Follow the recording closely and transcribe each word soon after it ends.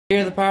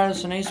Here the Power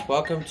Listeners,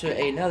 welcome to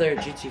another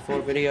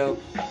GT4 video.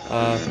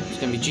 It's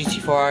gonna be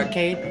GT4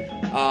 Arcade.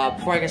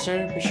 Before I get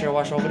started, be sure to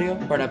watch the whole video,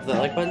 burn up that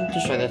like button,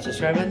 destroy that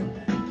subscribe button,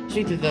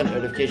 speak through the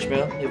notification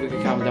bell, leave a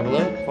good comment down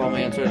below, follow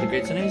me on Twitter, The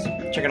Great Sundays,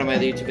 check out my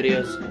other YouTube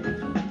videos.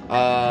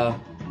 I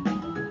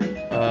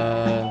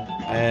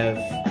have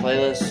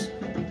playlists.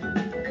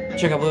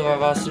 Check out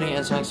Vivacity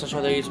and songs such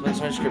other YouTube links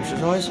in the description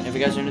as always. If you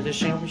guys are new to this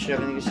channel, be sure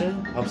to have anything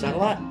to say. Helps out a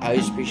lot. I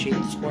always appreciate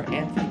the support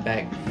and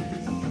feedback.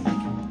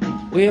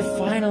 We have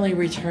finally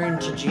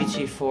returned to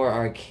GT4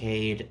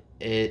 Arcade.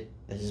 It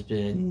has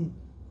been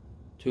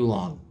too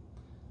long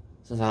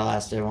since I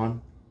last did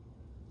one.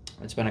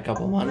 It's been a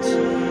couple months.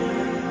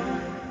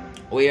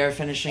 We are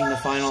finishing the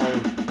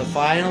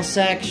final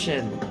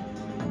section.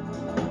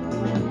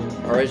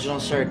 Original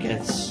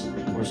circuits.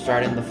 We're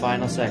starting the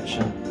final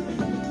section.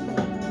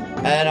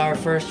 And our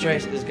first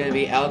race is going to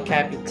be El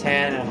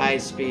Capitan at High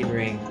Speed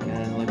Ring.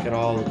 And look at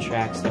all the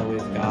tracks that we've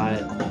got.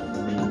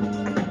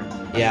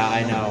 Yeah,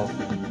 I know.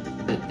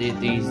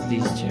 These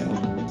two,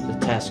 the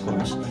test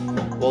course,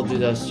 we'll do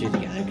those two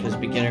together because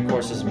beginner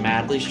course is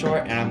madly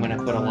short and I'm going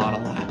to put a lot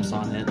of laps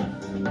on it.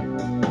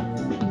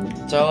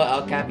 So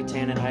El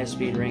Capitan and High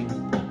Speed Ring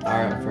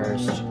are at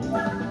first.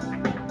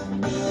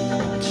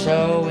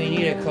 So we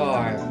need a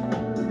car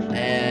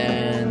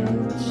and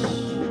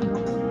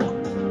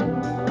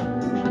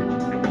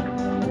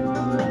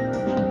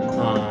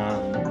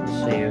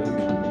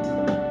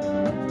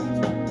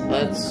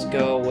let's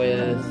go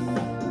with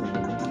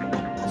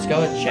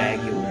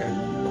Jaguar.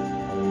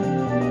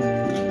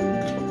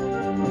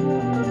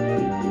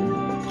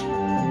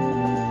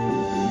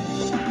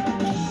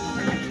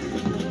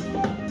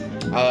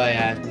 Oh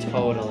yeah,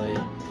 totally.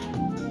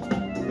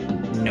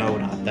 No,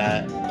 not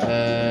that.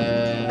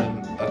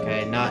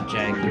 Okay, not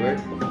Jaguar.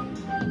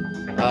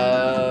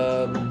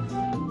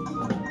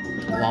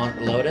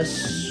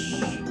 Lotus.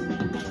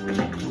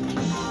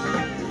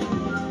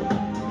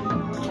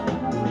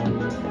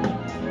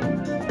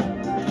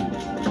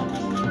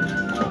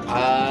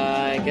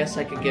 I guess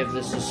I could give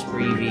this a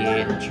Spree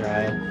V8 a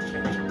try.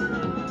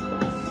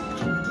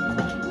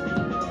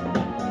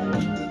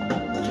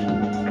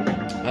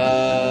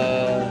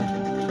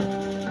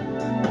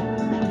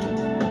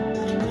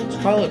 This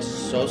car looks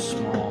so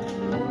small.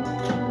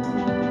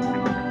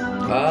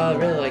 I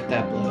really like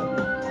that blue.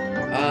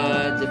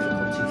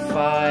 Difficulty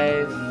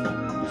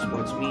 5,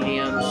 sports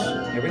mediums.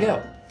 Here we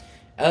go.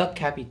 El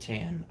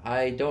Capitan.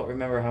 I don't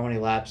remember how many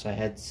laps I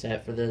had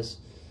set for this.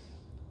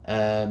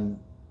 So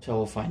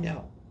we'll find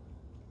out.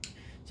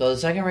 So the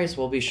second race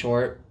will be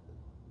short.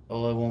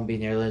 Well, it won't be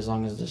nearly as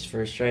long as this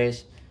first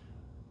race.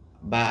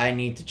 But I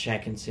need to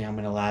check and see how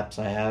many laps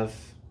I have.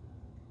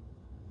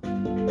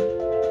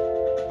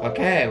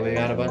 Okay, we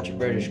got a bunch of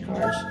British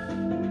cars.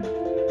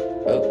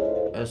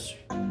 Oh, that's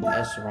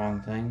the wrong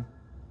thing.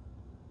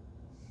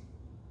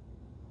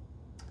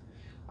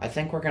 I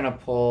think we're gonna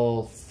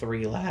pull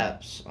 3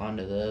 laps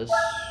onto this.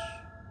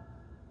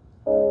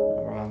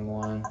 Wrong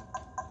one.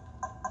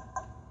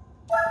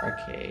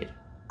 Arcade.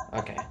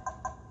 Okay.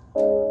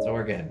 So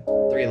we're good.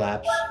 3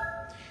 laps.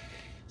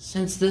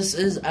 Since this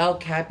is El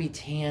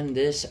Capitan,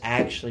 this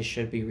actually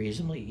should be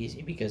reasonably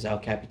easy because El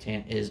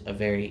Capitan is a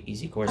very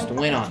easy course to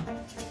win on.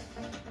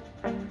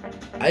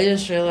 I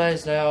just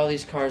realized that all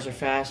these cars are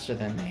faster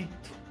than me.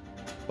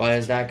 But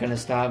is that going to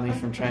stop me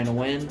from trying to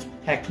win?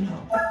 Heck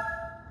no.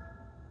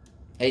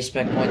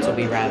 A-spec points will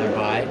be rather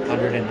high,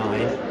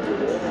 109.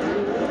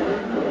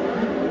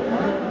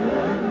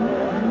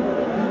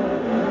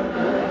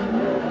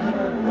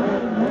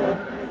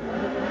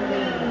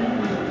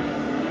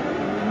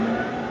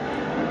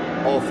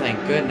 Oh, thank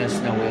goodness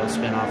no wheel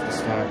spin off the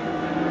start.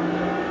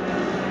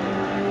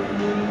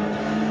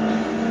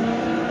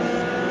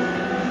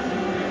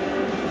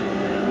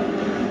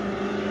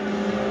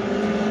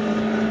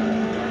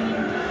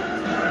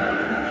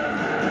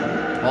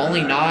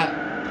 Only not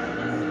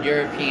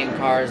European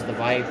cars, the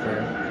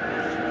Viper.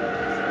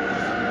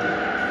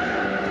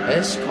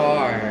 This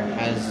car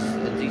has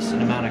a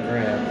decent amount of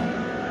grip.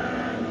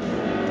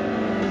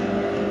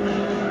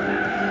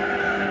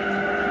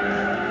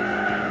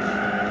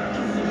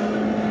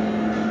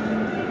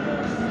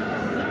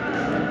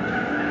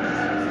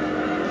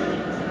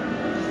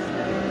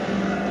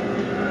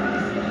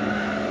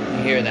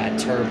 Hear that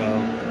turbo.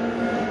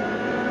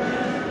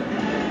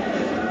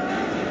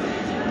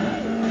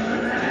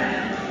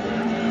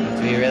 Have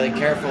to be really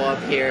careful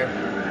up here.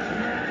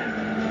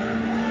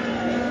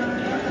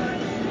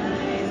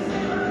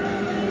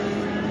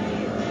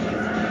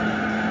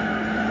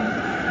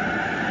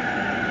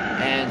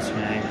 And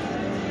smack.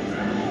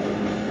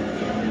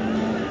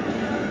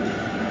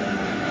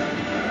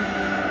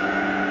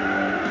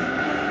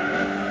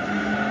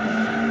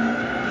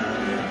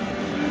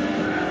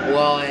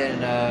 Well, in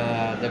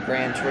the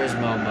Gran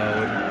Turismo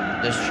mode,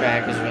 this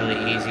track is really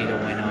easy to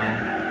win on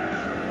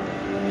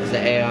because the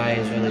AI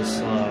is really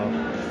slow.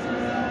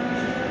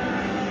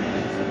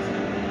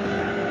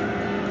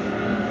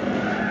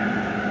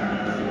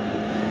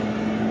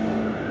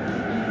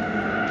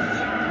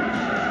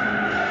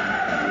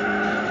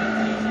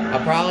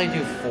 I'll probably do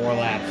 4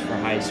 laps for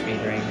high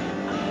speed ring.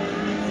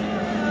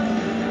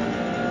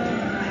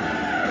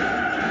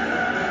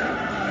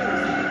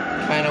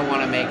 Kind of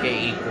want to make it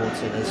equal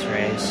to this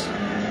race.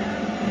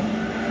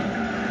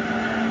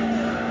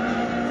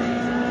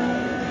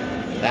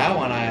 That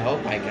one I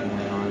hope I can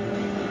win on.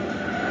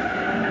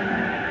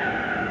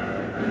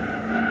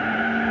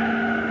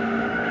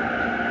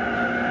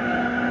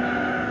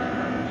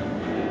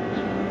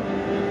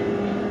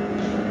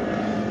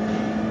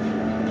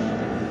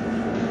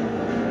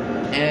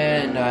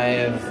 And I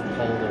have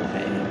pulled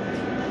away.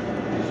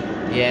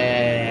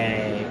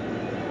 Yay.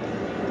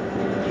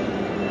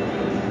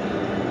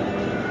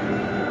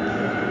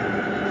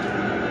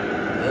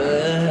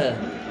 Ugh.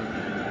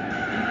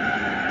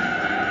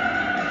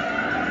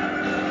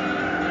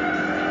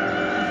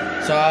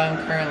 So I'm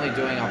currently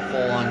doing a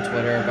poll on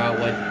Twitter about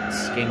what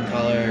skin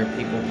color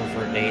people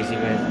prefer Daisy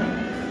with.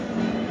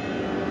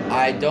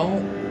 I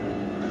don't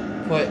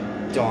put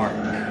dark.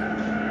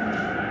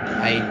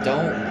 I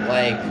don't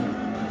like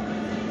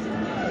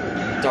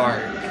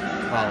dark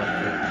color.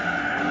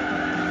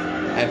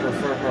 I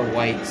prefer her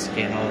white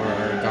skin over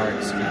her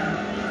dark skin.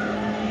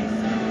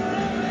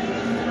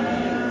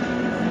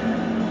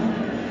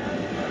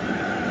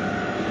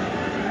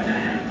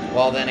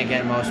 Well, then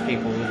again, most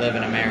people who live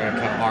in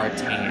America are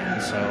tan,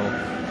 so...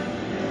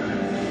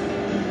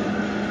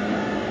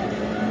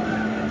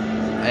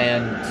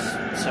 And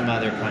some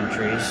other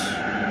countries.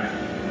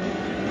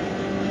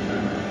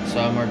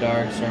 Some are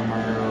dark, some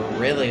are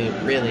really,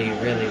 really,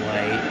 really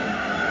white.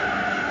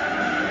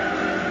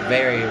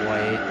 Very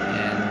white,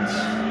 and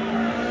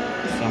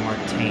some are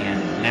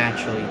tan,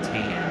 naturally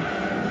tan.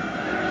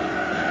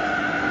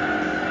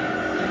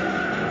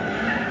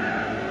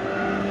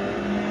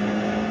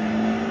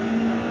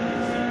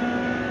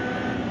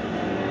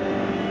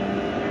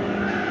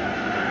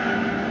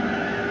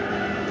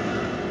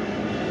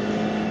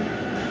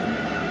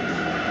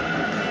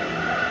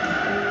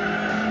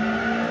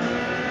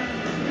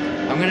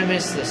 I'm gonna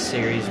miss this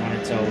series when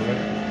it's over.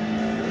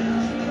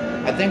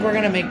 I think we're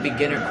gonna make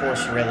beginner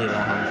course really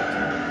long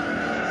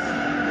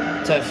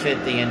to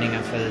fit the ending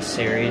of this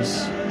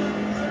series.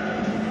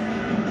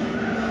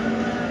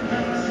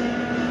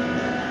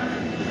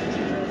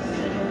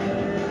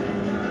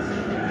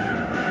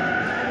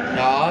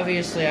 Now,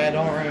 obviously, I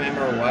don't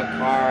remember what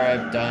car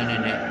I've done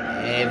in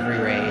every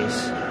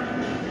race.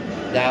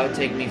 That would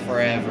take me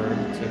forever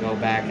to go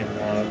back and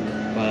look,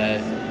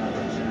 but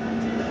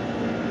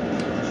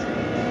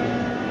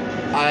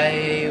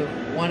I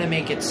want to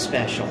make it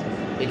special,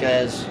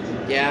 because,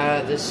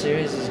 yeah, this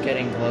series is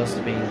getting close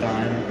to being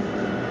done.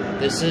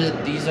 These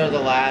are the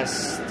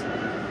last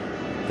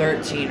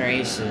 13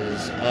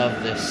 races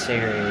of this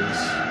series,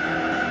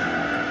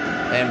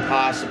 and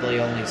possibly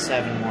only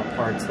 7 more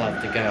parts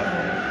left to go.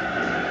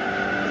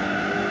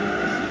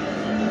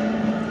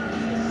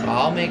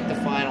 I'll make the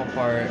final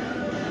part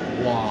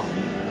long.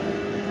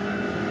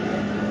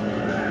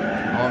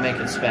 I'll make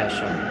it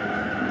special.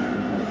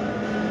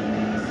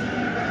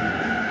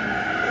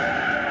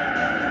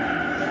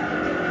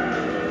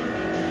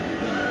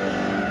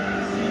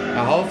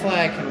 Hopefully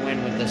I can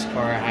win with this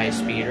car at high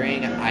speed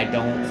ring. I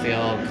don't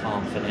feel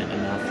confident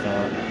enough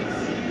though.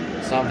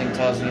 Something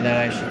tells me that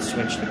I should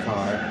switch the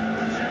car.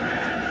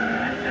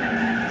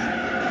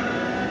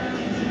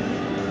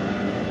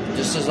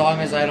 Just as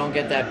long as I don't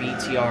get that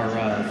BTR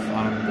rough,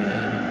 I'm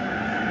good.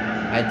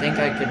 I think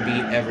I could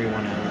beat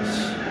everyone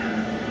else.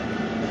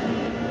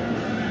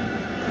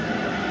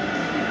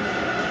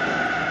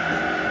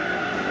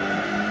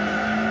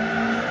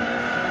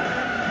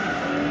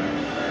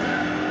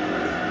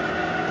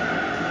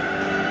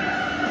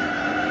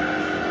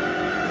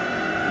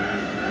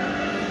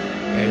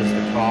 There's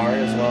the car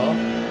as well.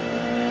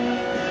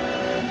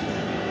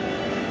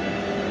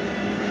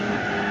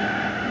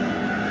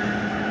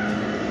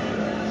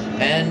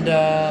 And,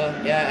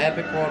 yeah,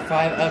 Epic World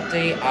 5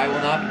 update. I will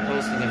not be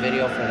posting a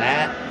video for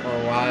that for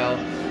a while.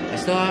 I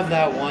still have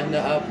that one to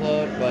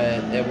upload,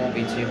 but it won't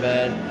be too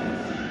bad.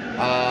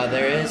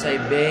 There is a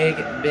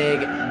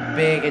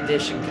big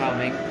edition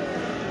coming.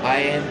 I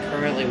am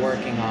currently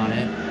working on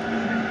it.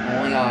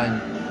 Only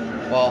on,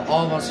 well,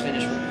 almost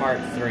finished with part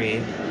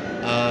 3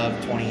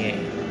 of 28.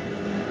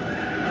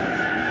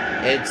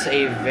 It's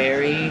a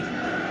very,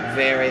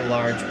 very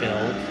large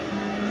build.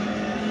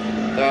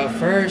 The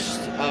first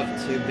of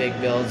 2 big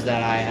builds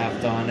that I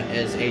have done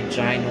is a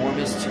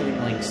ginormous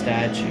Toon Link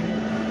statue.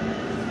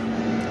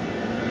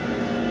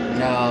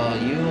 Now,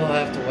 you will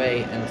have to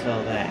wait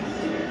until that.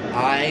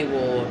 I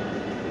will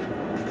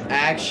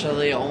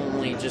actually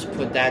only just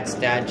put that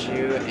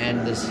statue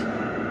and this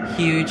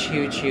huge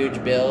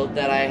build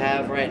that I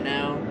have right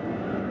now.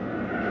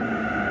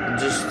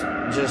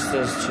 Just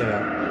those 2.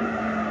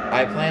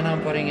 I plan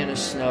on putting in a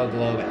snow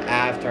globe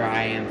after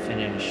I am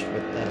finished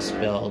with this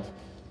build.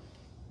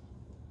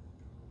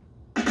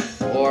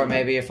 Or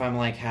maybe if I'm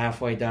like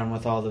halfway done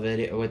with all the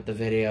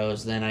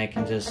videos, then I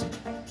can just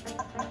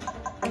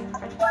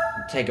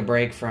take a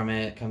break from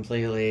it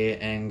completely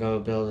and go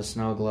build a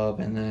snow globe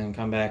and then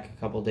come back a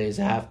couple days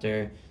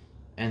after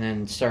and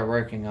then start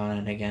working on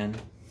it again.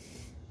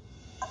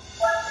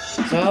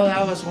 So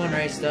that was one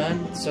race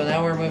done. So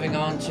now we're moving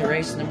on to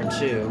race number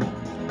 2.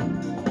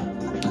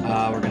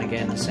 We're gonna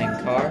get in the same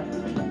car.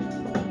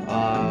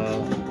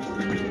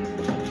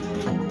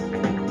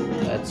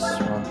 That's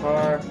wrong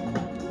car.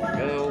 There we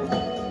go.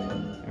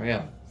 There we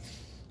go.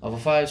 Level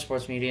 5,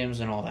 sports mediums,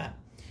 and all that.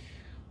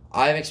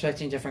 I'm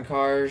expecting different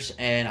cars,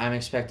 and I'm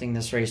expecting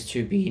this race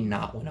to be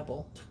not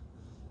winnable.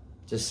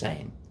 Just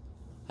saying.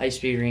 High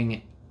speed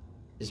ring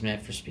is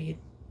meant for speed.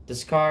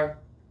 This car,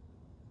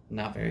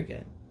 not very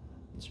good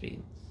in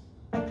speed.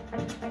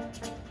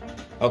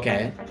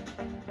 Okay.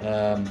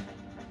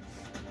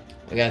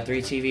 We got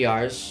 3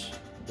 TVRs.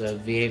 The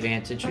VA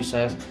Vantage we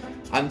saw.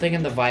 I'm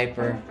thinking the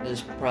Viper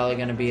is probably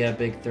going to be a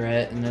big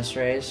threat in this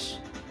race.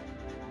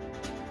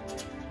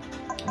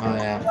 Oh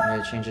yeah, I'm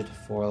going to change it to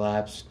 4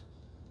 laps.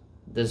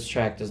 This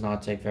track does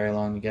not take very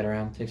long to get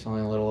around. It takes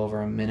only a little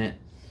over a minute.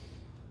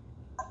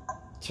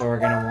 So we're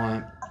going to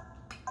want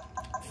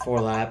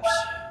 4 laps.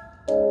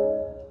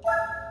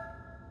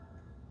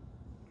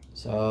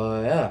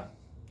 So yeah.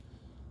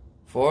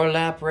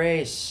 4-lap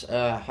race.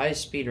 High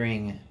speed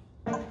ring.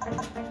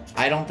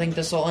 I don't think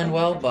this will end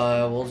well,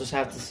 but we'll just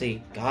have to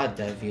see. God,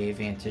 that VA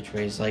Vantage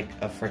weighs like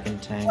a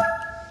freaking tank.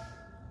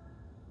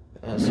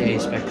 See,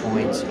 spec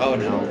points. Oh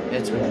no,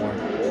 it's more.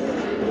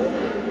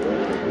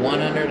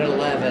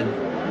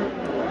 111.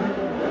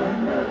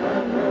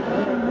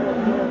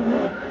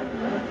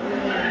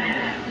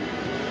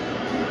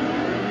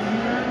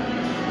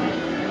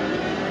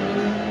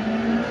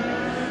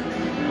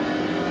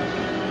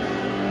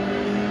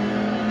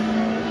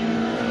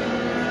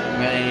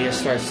 I need to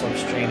start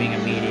slipstreaming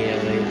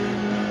immediately.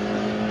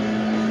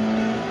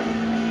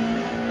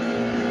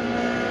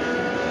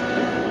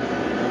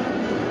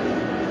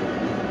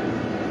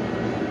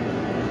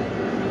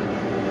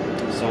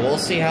 So we'll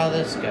see how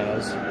this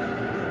goes.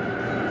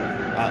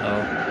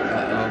 Uh-oh.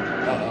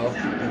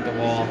 Hit the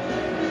wall.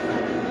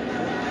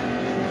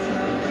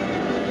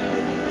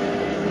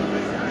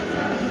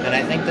 And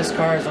I think this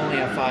car is only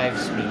a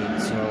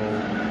 5-speed, so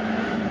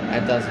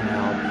that doesn't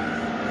help.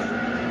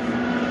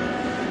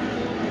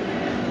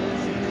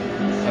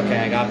 Okay,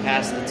 I got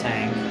past the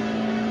tank.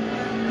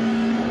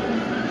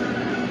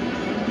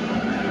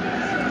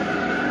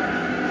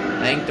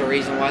 I think the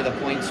reason why the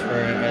points are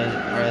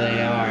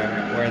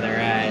where they're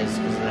at is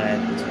because of that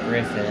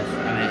Griffith. I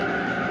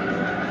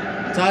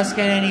mean,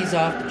 Tuscan, and he's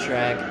off the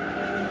track.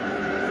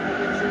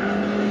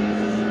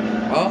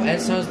 Oh,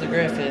 and so's the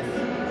Griffith.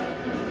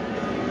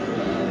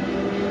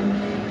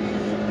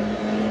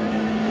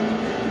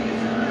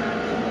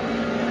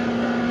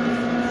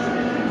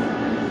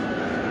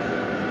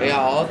 We got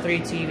all 3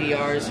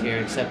 TVRs here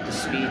except the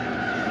Speed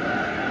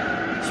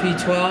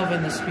 12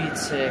 and the Speed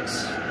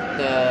 6.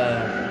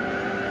 The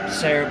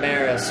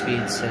Cerebera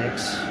Speed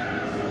 6.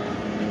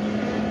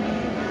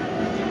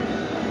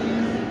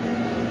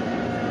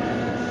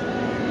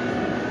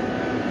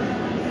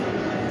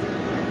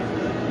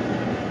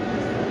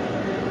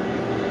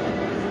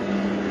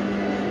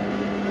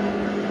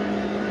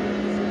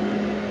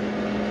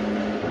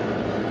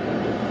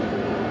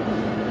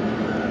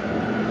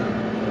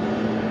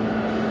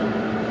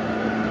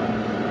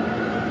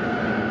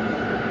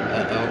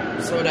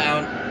 Slow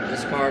down.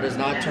 This car does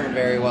not turn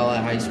very well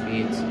at high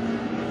speeds.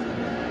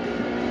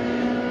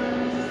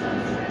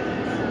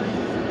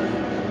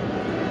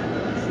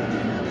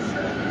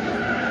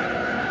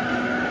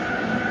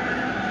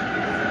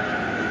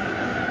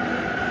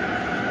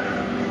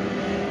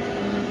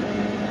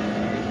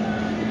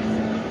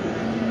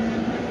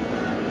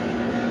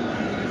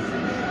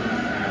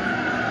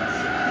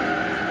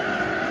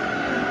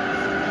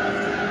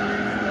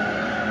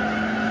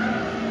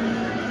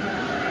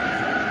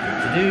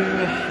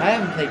 I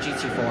haven't played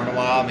GT4 in a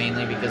while,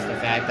 mainly because the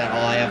fact that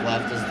all I have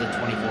left is the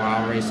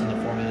 24-hour race in the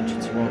Formula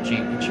GT World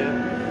Championship.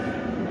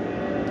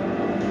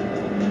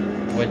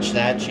 Which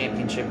that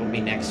championship will be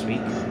next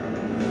week.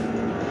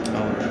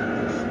 Oh.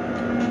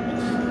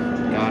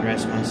 God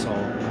rest my soul.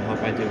 I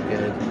hope I do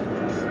good.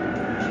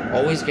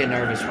 Always get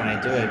nervous when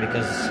I do it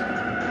because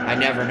I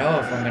never know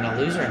if I'm going to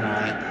lose or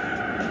not.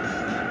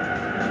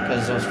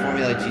 Because those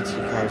Formula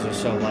GT cars are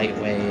so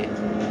lightweight.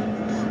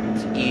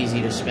 It's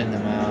easy to spin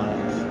them out.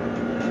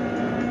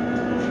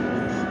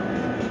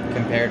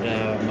 Compared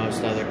to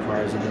most other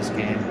cars in this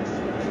game.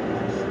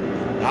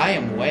 I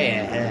am way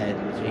ahead.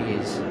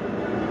 Jeez.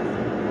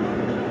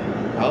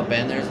 Oh,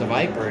 and there's the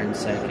Viper in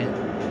second.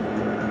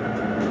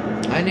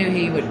 I knew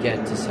he would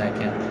get to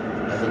second.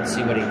 But let's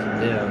see what he can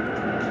do.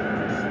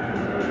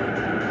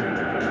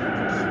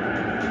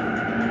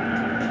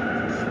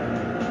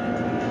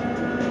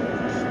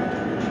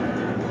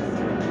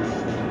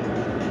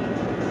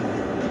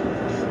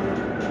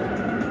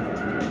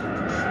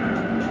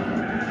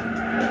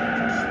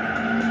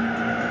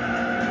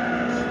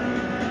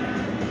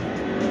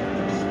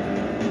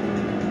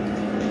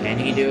 Can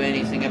he do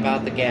anything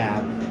about the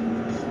gap?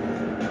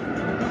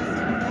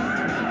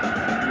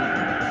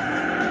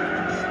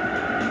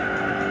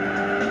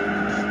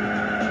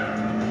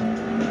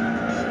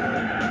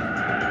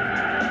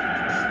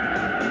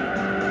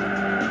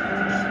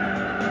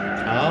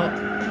 Oh,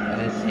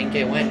 I think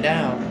it went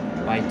down.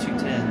 by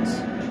 210s.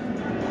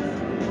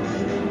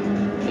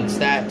 It's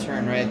that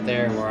turn right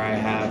there where I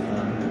have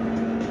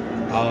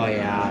them. Oh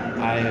yeah,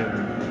 I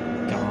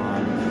am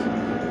gone.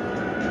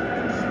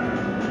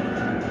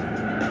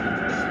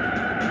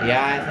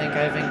 Yeah, I think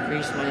I've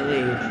increased my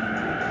lead.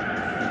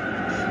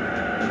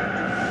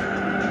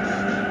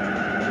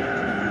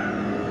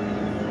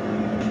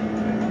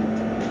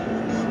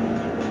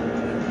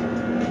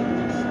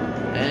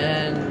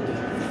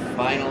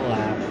 Final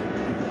lap,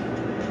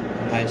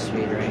 high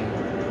speed ring.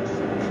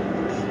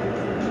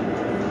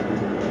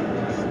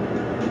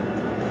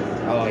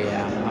 Oh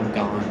yeah, I'm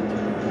gone.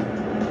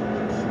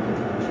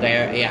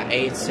 There, yeah,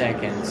 8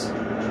 seconds.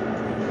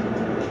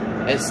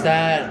 It's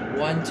that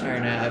one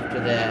turn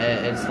after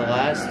it's the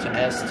last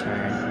S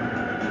turn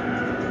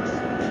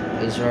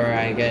is where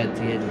I get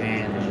the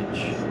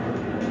advantage.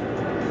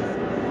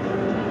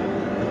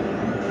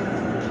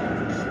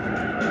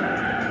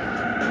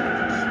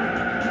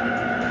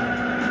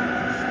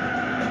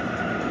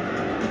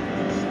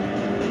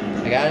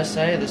 I gotta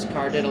say, this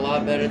car did a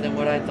lot better than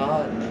what I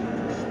thought.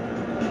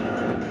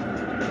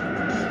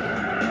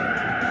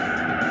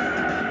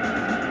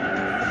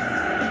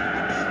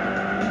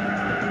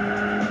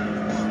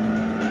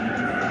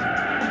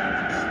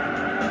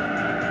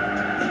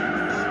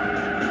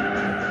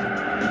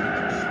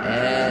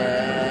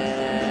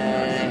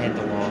 And hit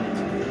the wall.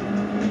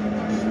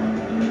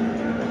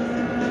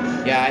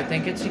 Yeah, I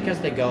think it's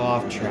because they go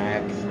off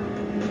track.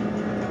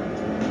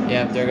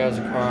 Yep, there goes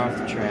a car off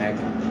the track.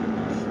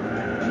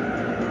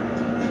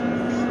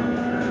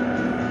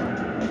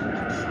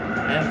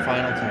 And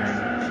final turn.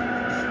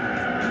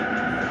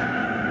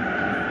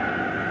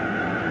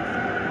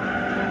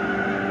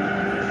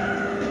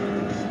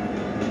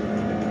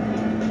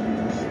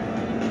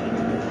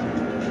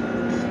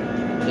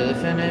 To the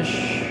finish.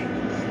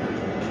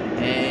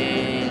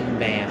 And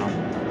bam.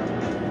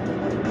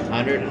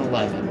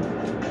 111.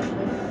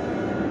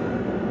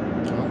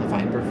 Oh, the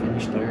Viper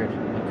finished third.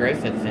 The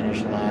Griffith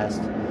finished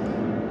last.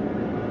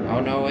 Oh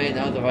no, wait,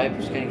 no, the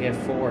Viper's gonna get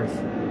fourth.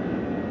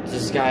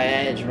 This guy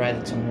Edge right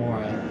at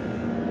Tamora.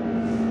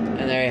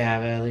 And there you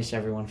have it. At least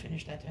everyone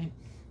finished that thing.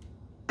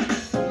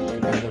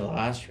 Compared to the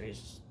last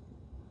race,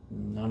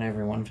 not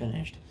everyone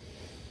finished.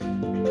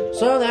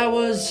 So that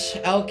was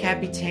El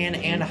Capitan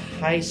and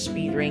High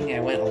Speed Ring.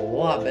 I went a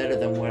lot better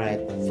than what I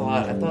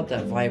thought. I thought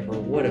that Viper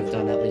would have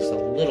done at least a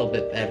little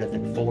bit better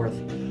than fourth.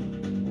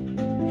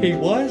 He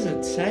was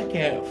in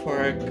second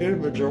for a good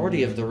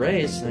majority of the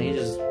race, and he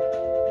just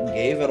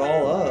gave it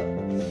all up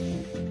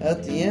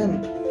at the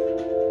end.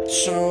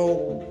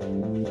 So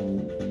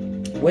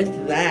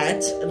with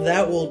that,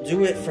 that will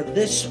do it for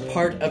this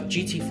part of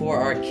GT4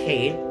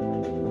 Arcade.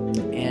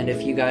 And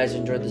if you guys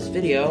enjoyed this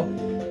video,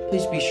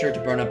 please be sure to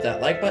burn up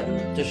that like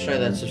button, destroy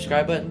that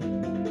subscribe button,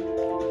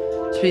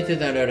 speed through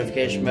that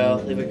notification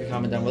bell, leave a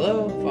comment down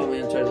below, follow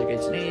me on Twitter,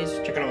 Gates and Ease,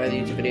 check out all my other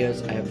YouTube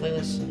videos, I have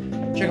playlists,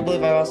 check out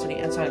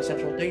Vivacity and Sonic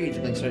Central, their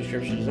YouTube links in the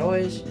description as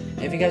always.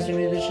 And if you guys are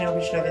new to this channel,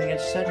 be sure to have everything I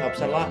just said, helps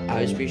out a lot. I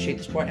always appreciate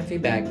the support and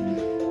feedback.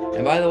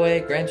 And by the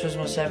way, Gran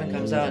Turismo 7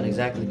 comes out in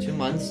exactly 2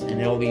 months,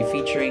 and it will be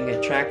featuring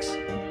tracks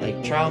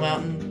like Trial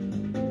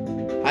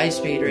Mountain, High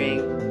Speed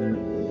Ring,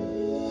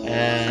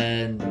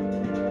 and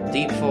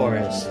Deep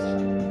Forest.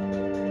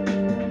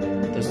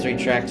 Those 3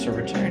 tracks are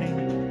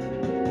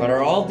returning, but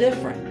are all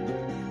different.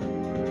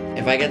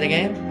 If I get the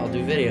game, I'll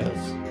do videos.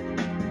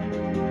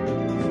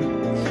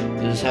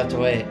 You just have to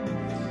wait.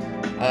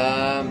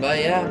 But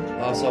yeah,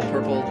 also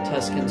Purple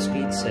Tuscan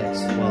Speed 6.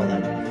 Well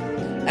then.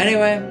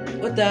 Anyway,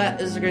 with that,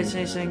 this is a great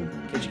thing.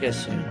 Catch you guys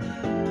soon.